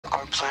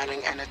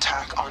planning an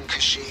attack on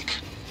Kashyyyk.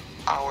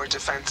 Our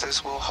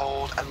defenses will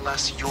hold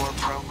unless your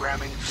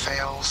programming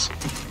fails.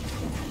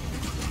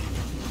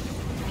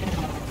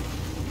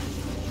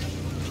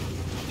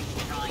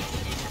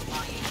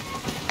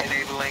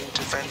 Enabling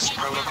defense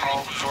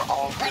protocol for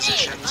all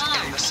positions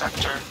in the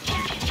sector.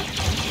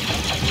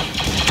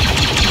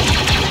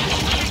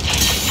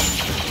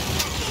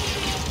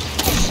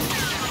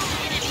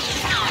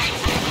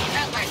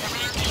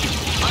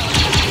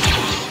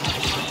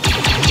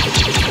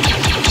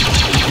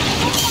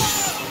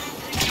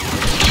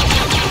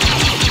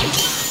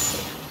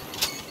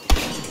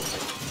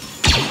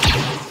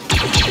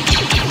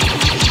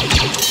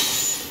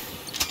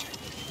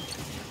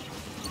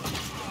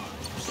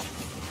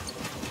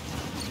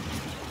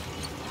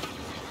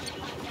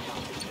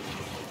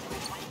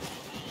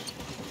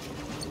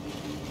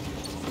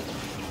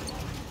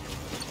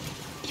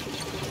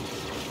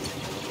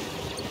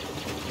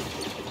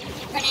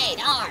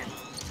 Grenade armed.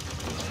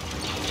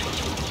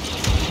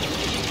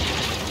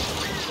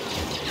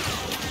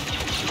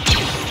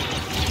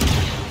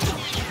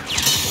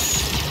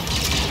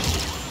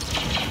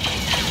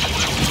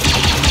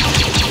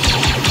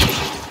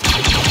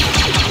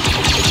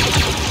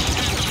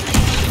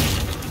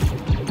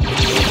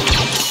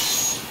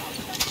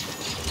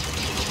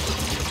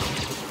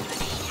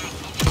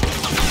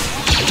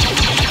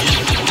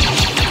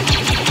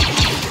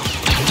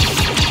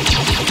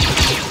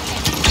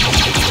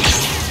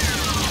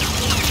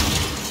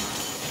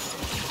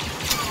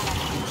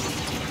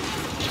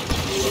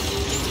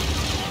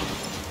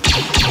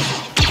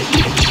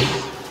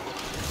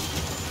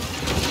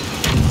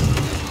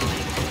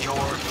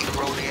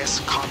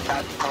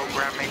 Combat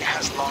programming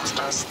has lost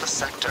us the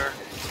sector.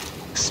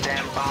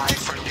 Stand by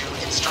for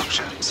new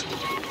instructions.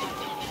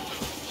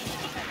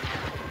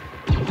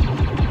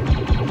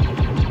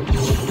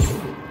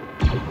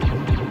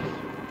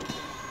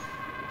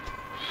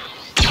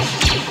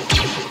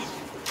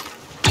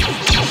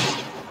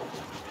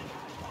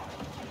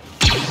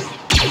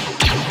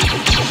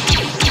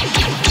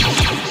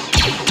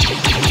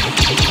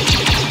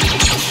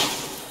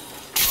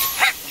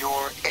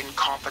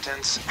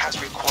 Incompetence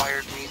has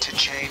required me to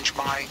change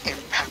my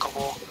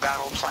impeccable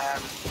battle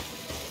plan.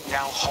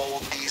 Now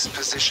hold these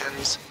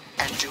positions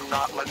and do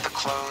not let the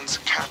clones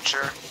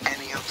capture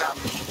any of them.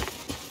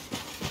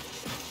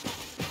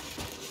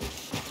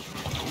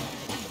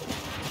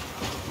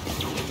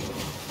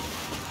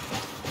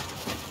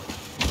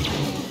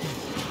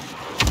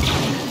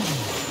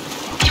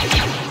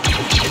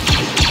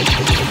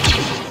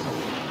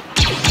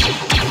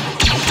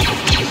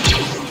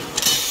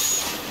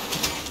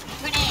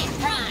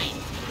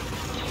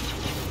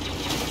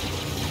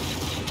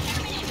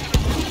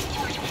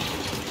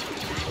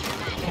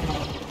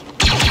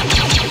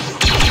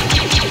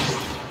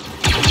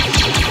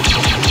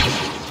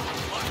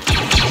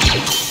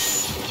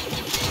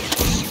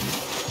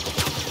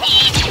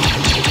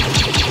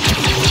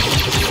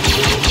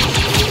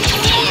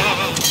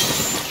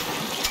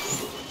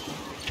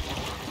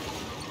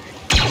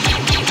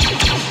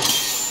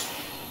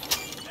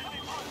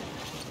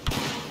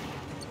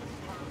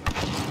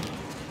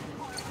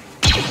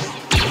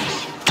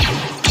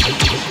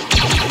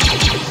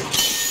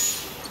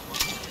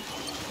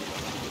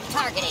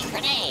 Targeting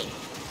grenade.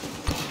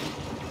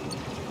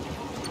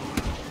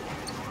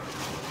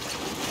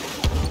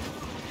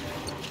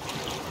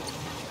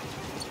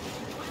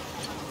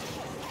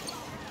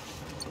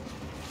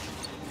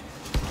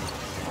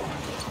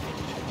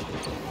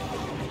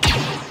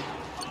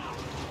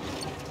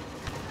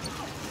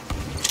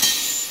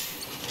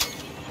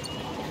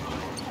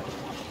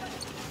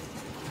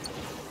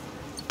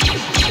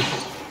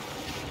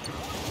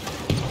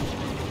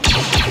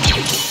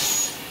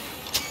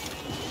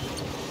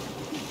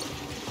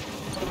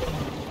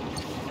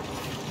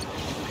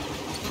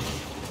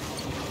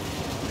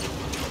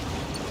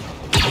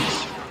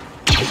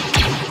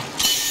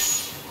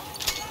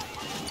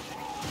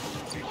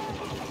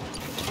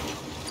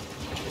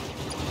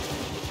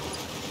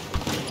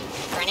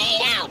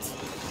 Grenade out!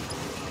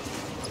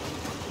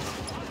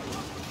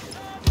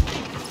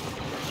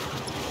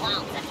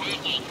 Clones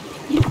attacking.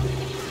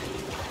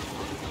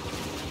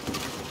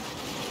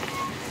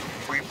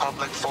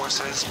 Republic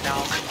forces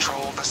now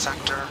control the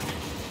sector.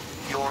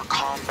 Your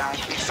combat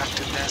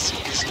effectiveness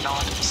is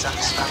not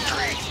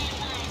satisfactory.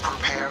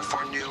 Prepare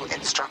for new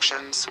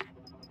instructions.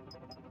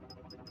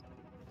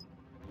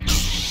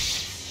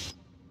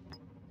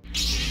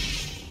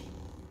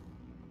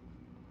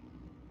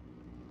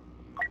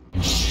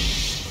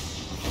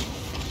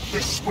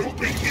 This will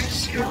be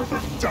easier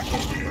than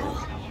Dathomir.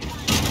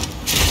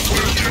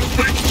 Where do you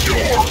think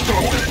you're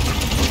going?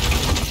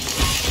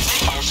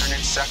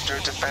 Alternate sector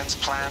defense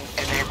plan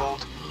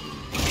enabled.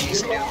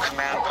 These new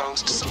command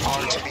posts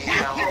are to be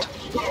held.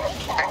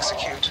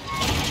 Execute.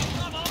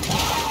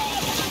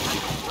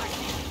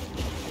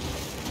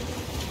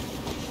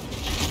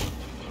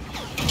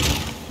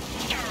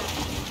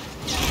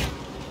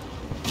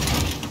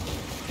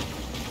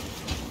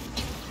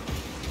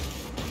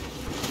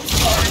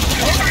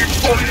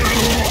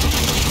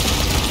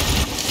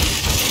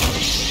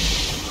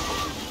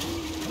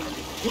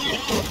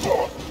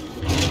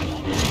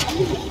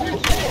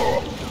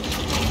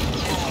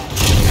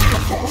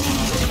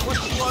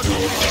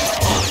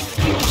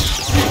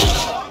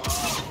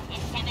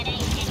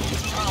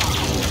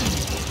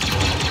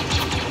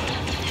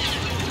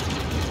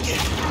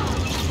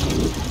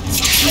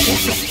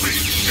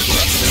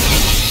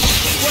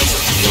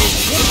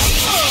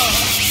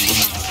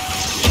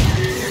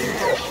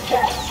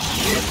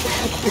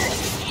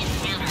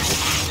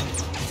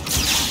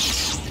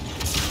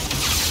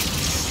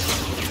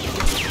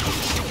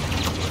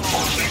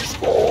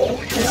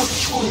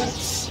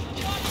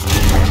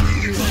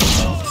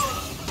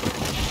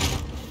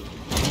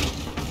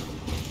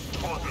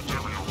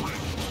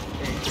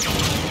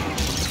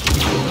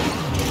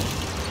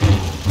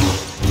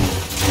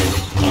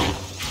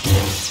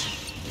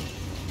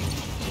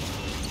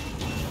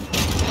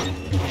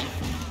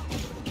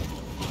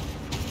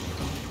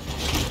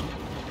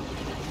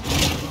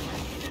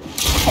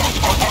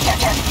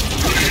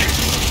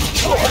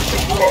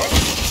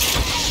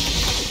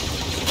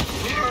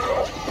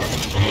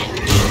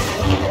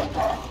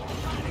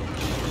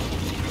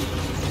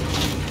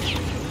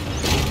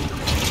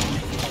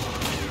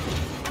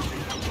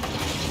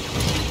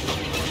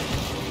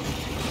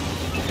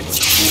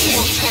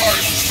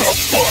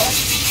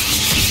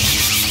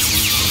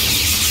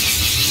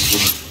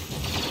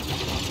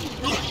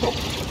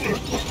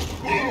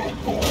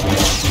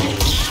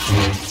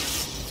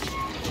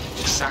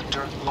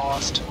 Sector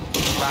lost.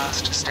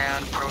 Last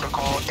stand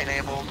protocol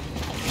enabled.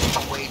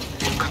 Await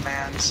new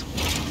commands.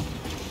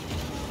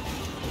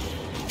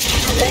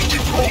 Only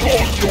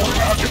prolong your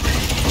agony.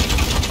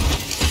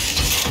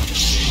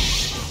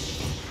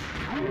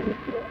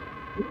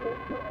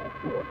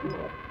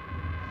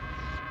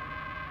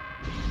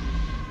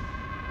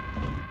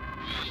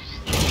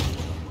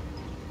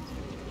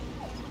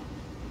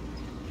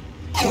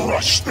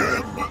 Crush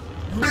them.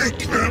 Make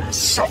them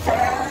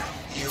suffer.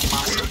 You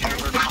must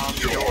overcome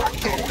your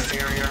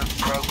inferior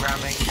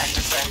programming and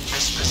defend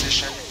this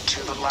position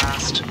to the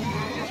last.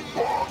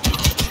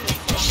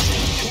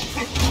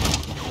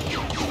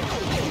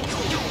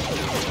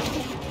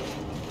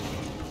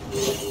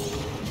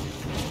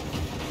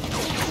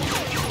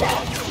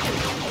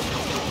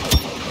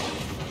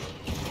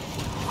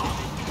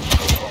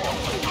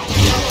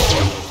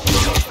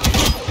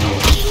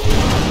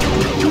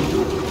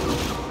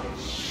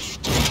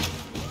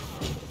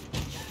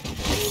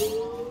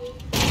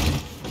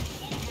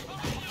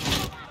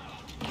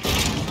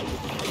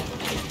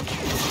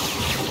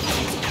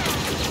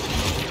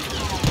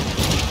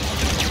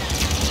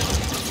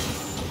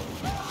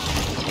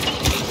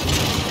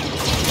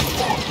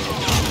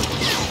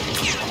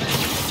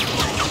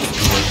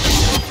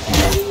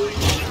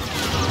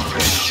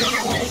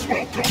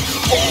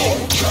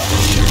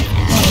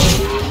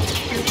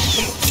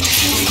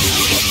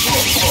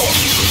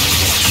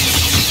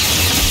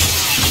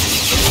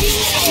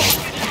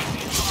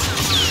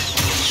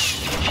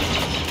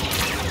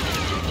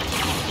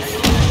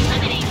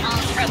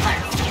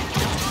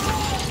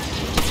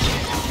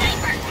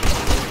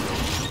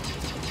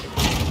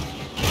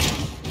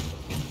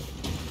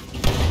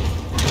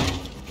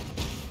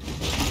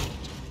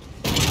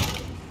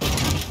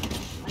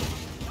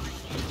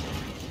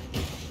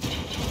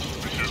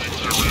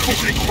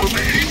 Looking for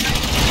me?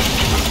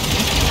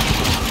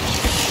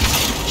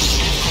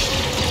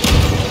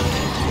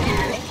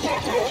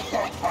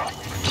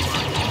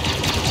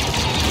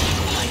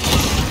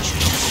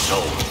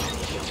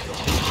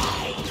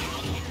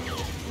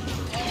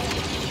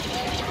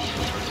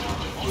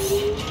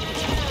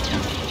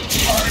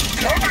 I'm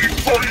coming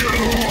for you!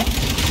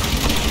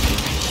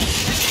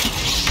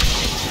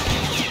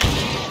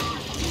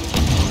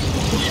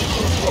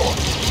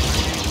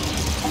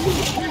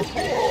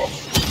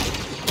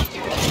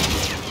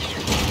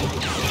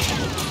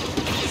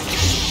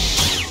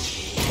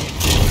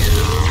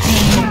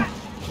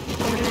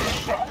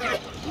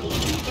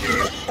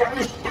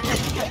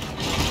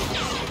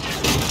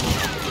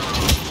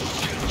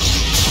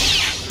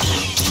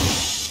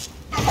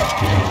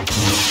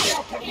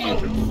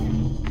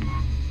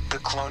 The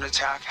clone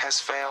attack has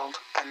failed,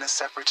 and the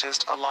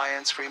Separatist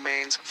Alliance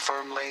remains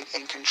firmly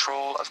in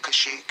control of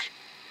Kashyyyk.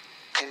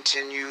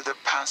 Continue the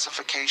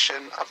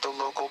pacification of the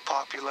local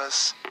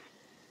populace.